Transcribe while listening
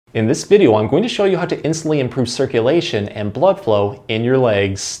In this video, I'm going to show you how to instantly improve circulation and blood flow in your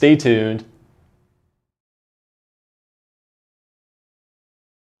legs. Stay tuned.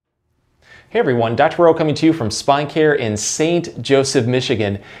 Hey everyone, Dr. Rowe coming to you from SpineCare in St. Joseph,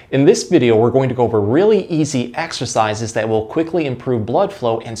 Michigan. In this video, we're going to go over really easy exercises that will quickly improve blood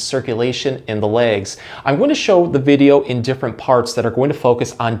flow and circulation in the legs. I'm going to show the video in different parts that are going to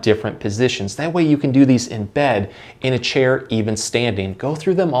focus on different positions. That way you can do these in bed, in a chair, even standing. Go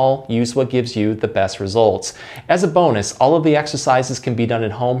through them all, use what gives you the best results. As a bonus, all of the exercises can be done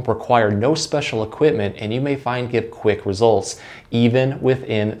at home, require no special equipment, and you may find give quick results, even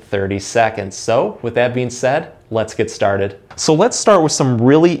within 30 seconds. So with that being said, let's get started. So let's start with some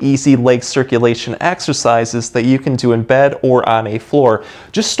really easy leg circulation exercises that you can do in bed or on a floor.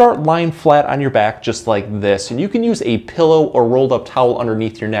 Just start lying flat on your back just like this. And you can use a pillow or rolled up towel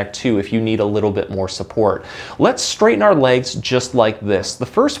underneath your neck too if you need a little bit more support. Let's straighten our legs just like this. The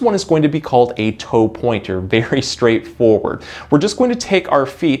first one is going to be called a toe pointer, very straightforward. We're just going to take our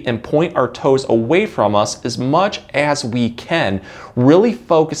feet and point our toes away from us as much as we can, really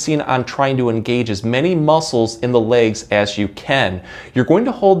focusing on trying to engage as many muscles in the legs as you can. You're going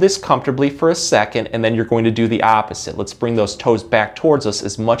to hold this comfortably for a second and then you're going to do the opposite. Let's bring those toes back towards us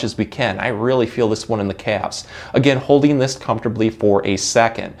as much as we can. I really feel this one in the calves. Again, holding this comfortably for a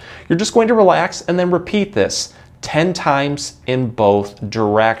second. You're just going to relax and then repeat this 10 times in both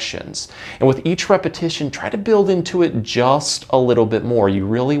directions. And with each repetition, try to build into it just a little bit more. You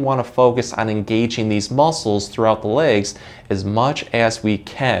really want to focus on engaging these muscles throughout the legs as much as we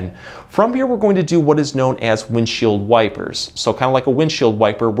can. From here, we're going to do what is known as windshield wipers. So kind of like a windshield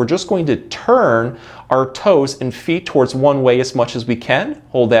wiper, we're just going to turn our toes and feet towards one way as much as we can.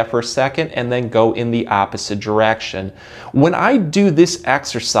 Hold that for a second and then go in the opposite direction. When I do this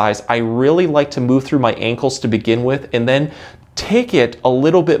exercise, I really like to move through my ankles to begin with and then take it a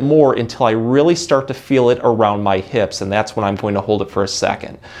little bit more until I really start to feel it around my hips, and that's when I'm going to hold it for a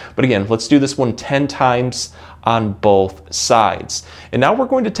second. But again, let's do this one 10 times on both sides. And now we're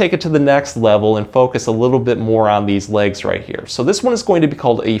going to take it to the next level and focus a little bit more on these legs right here. So this one is going to be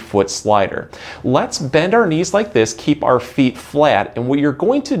called a foot slider. Let's bend our knees like this, keep our feet flat, and what you're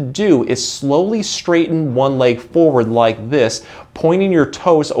going to do is slowly straighten one leg forward like this, pointing your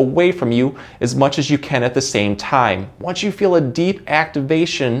toes away from you as much as you can at the same time. Once you feel a deep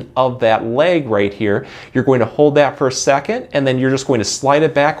activation of that leg right here, you're going to hold that for a second and then you're just going to slide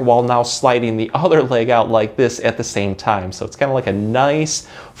it back while now sliding the other leg out like this at the same time. So it's kind of like a nice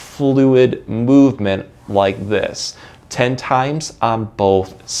fluid movement like this. 10 times on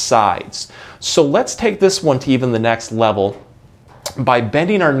both sides. So let's take this one to even the next level by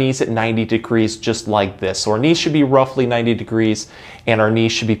bending our knees at 90 degrees just like this. So our knees should be roughly 90 degrees and our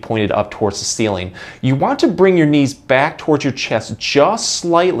knees should be pointed up towards the ceiling. You want to bring your knees back towards your chest just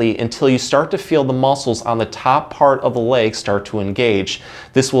slightly until you start to feel the muscles on the top part of the leg start to engage.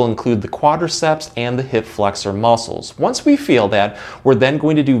 This will include the quadriceps and the hip flexor muscles. Once we feel that, we're then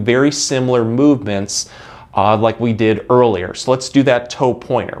going to do very similar movements like we did earlier. So let's do that toe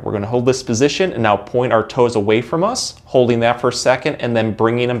pointer. We're going to hold this position and now point our toes away from us, holding that for a second and then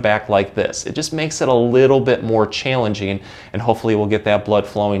bringing them back like this. It just makes it a little bit more challenging and hopefully we'll get that blood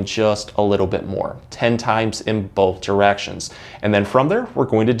flowing just a little bit more. 10 times in both directions. And then from there, we're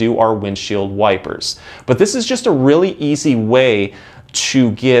going to do our windshield wipers. But this is just a really easy way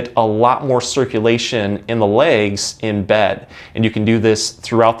to get a lot more circulation in the legs in bed. And you can do this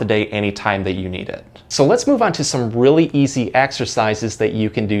throughout the day anytime that you need it. So let's move on to some really easy exercises that you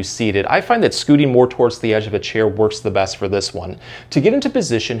can do seated. I find that scooting more towards the edge of a chair works the best for this one. To get into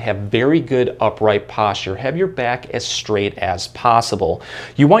position, have very good upright posture. Have your back as straight as possible.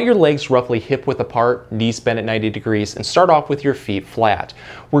 You want your legs roughly hip width apart, knees bent at 90 degrees, and start off with your feet flat.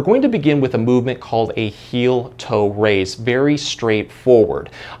 We're going to begin with a movement called a heel-toe raise, very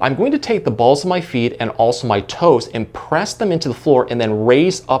straightforward. I'm going to take the balls of my feet and also my toes and press them into the floor and then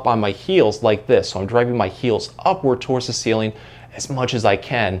raise up on my heels like this. So I'm driving my heels upward towards the ceiling as much as I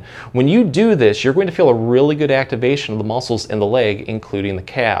can. When you do this, you're going to feel a really good activation of the muscles in the leg, including the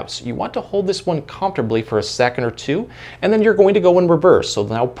calves. You want to hold this one comfortably for a second or two, and then you're going to go in reverse. So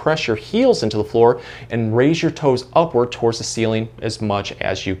now press your heels into the floor and raise your toes upward towards the ceiling as much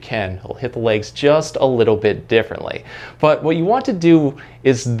as you can. It'll hit the legs just a little bit differently. But what you want to do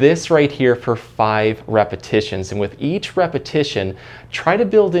is this right here for 5 repetitions. And with each repetition, try to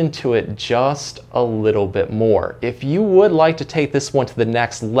build into it just a little bit more. If you would like to take this one to the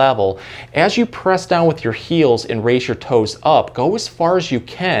next level, as you press down with your heels and raise your toes up, go as far as you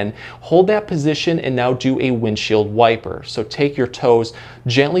can, hold that position, and now do a windshield wiper. So take your toes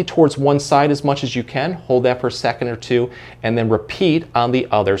gently towards one side as much as you can, hold that for a second or two, and then repeat on the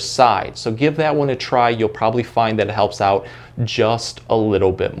other side. So give that one a try. You'll probably find that it helps out just a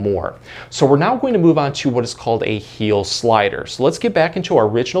little bit more. So we're now going to move on to what is called a heel slider. So let's get back into our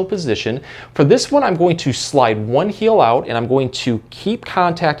original position. For this one, I'm going to slide one heel out, and I'm going to keep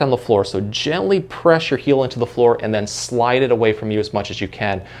contact on the floor. So gently press your heel into the floor and then slide it away from you as much as you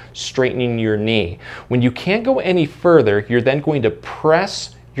can, straightening your knee. When you can't go any further, you're then going to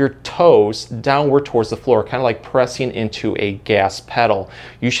press your toes downward towards the floor, kind of like pressing into a gas pedal.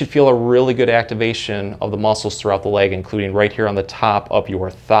 You should feel a really good activation of the muscles throughout the leg, including right here on the top of your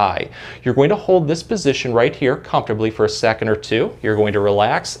thigh. You're going to hold this position right here comfortably for a second or two. You're going to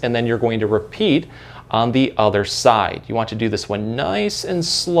relax, and then you're going to repeat on the other side. You want to do this one nice and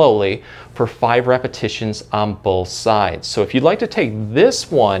slowly for 5 repetitions on both sides. So if you'd like to take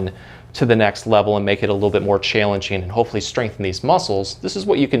this one to the next level and make it a little bit more challenging and hopefully strengthen these muscles, this is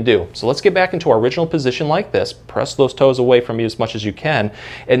what you can do. So let's get back into our original position like this. Press those toes away from you as much as you can,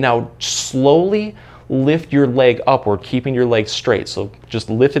 and now slowly lift your leg upward, keeping your leg straight. So just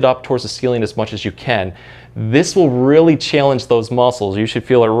lift it up towards the ceiling as much as you can. This will really challenge those muscles. You should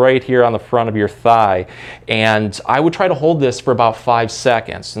feel it right here on the front of your thigh. And I would try to hold this for about 5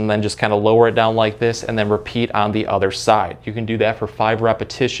 seconds and then just kind of lower it down like this and then repeat on the other side. You can do that for 5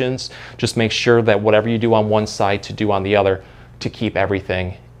 repetitions. Just make sure that whatever you do on one side to do on the other to keep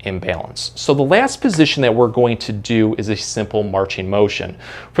everything in balance. So the last position that we're going to do is a simple marching motion.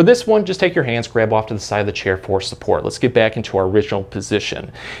 For this one, just take your hands, grab off to the side of the chair for support. Let's get back into our original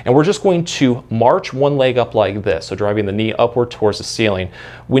position. And we're just going to march one leg up like this, so driving the knee upward towards the ceiling.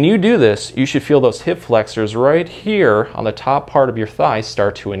 When you do this, you should feel those hip flexors right here on the top part of your thigh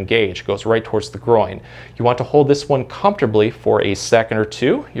start to engage. It goes right towards the groin. You want to hold this one comfortably for a second or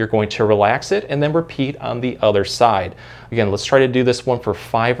two. You're going to relax it and then repeat on the other side. Again, let's try to do this one for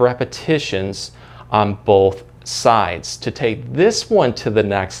 5 repetitions on both sides. To take this one to the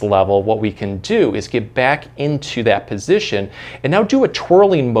next level, what we can do is get back into that position and now do a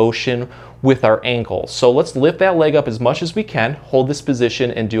twirling motion with our ankles. So let's lift that leg up as much as we can, hold this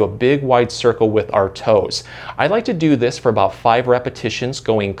position, and do a big wide circle with our toes. I like to do this for about 5 repetitions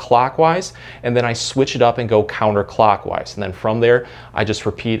going clockwise, and then I switch it up and go counterclockwise. And then from there, I just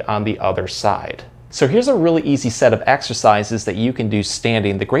repeat on the other side. So here's a really easy set of exercises that you can do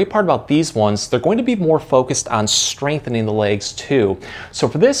standing. The great part about these ones, they're going to be more focused on strengthening the legs too. So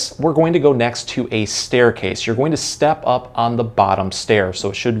for this, we're going to go next to a staircase. You're going to step up on the bottom stair. So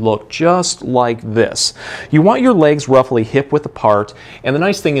it should look just like this. You want your legs roughly hip width apart. And the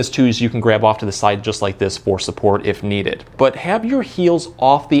nice thing is too, is you can grab off to the side just like this for support if needed. But have your heels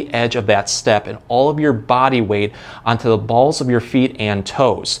off the edge of that step and all of your body weight onto the balls of your feet and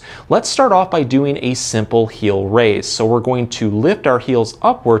toes. Let's start off by doing a simple heel raise. So we're going to lift our heels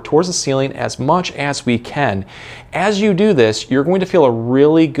upward towards the ceiling as much as we can. As you do this, you're going to feel a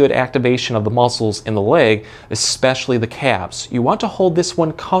really good activation of the muscles in the leg, especially the calves. You want to hold this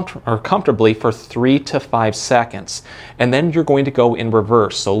one comfortably for 3 to 5 seconds. And then you're going to go in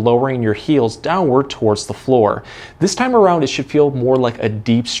reverse, so lowering your heels downward towards the floor. This time around, it should feel more like a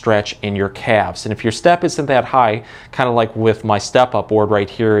deep stretch in your calves. And if your step isn't that high, kind of like with my step-up board right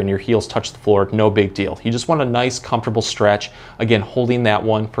here, and your heels touch the floor, no big deal. You just want a nice, comfortable stretch. Again, holding that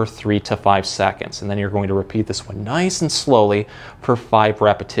one for 3 to 5 seconds. And then you're going to repeat this one nice and slowly for 5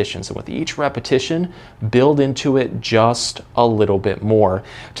 repetitions. And with each repetition, build into it just a little bit more.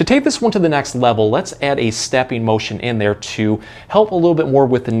 To take this one to the next level, let's add a stepping motion in there to help a little bit more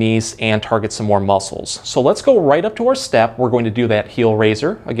with the knees and target some more muscles. So let's go right up to our step. We're going to do that heel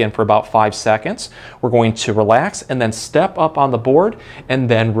raiser, again, for about 5 seconds. We're going to relax and then step up on the board and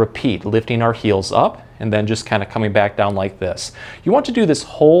then repeat, lifting our heels up and then just kind of coming back down like this. You want to do this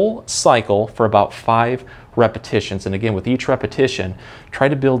whole cycle for about 5 repetitions. And again, with each repetition, try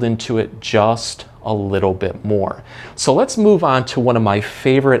to build into it just a little bit more. So let's move on to one of my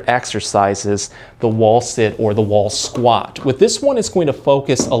favorite exercises, the wall sit or the wall squat. With this one, it's going to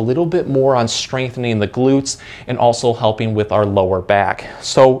focus a little bit more on strengthening the glutes and also helping with our lower back.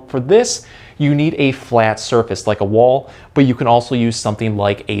 So for this, you need a flat surface like a wall, but you can also use something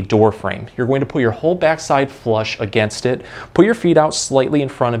like a door frame. You're going to put your whole backside flush against it, put your feet out slightly in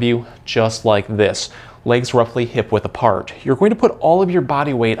front of you, just like this. Legs roughly hip width apart. You're going to put all of your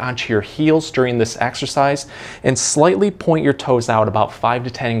body weight onto your heels during this exercise and slightly point your toes out about 5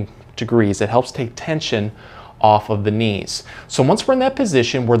 to 10 degrees. It helps take tension off of the knees. So once we're in that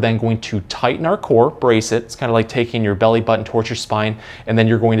position, we're then going to tighten our core, brace it. It's kind of like taking your belly button towards your spine, and then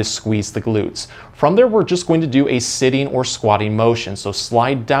you're going to squeeze the glutes. From there, we're just going to do a sitting or squatting motion. So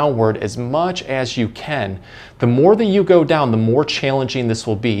slide downward as much as you can. The more that you go down, the more challenging this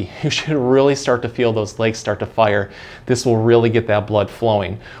will be. You should really start to feel those legs start to fire. This will really get that blood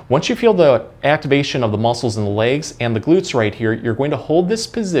flowing. Once you feel the activation of the muscles in the legs and the glutes right here, you're going to hold this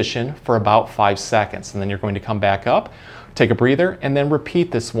position for about 5 seconds, and then you're going to come back up, take a breather, and then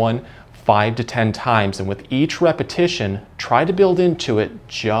repeat this one 5 to 10 times. And with each repetition, try to build into it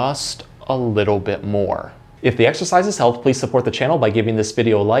just a little bit more. If the exercises helped, please support the channel by giving this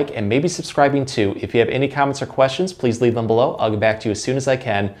video a like and maybe subscribing too. If you have any comments or questions, please leave them below. I'll get back to you as soon as I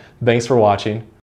can. Thanks for watching.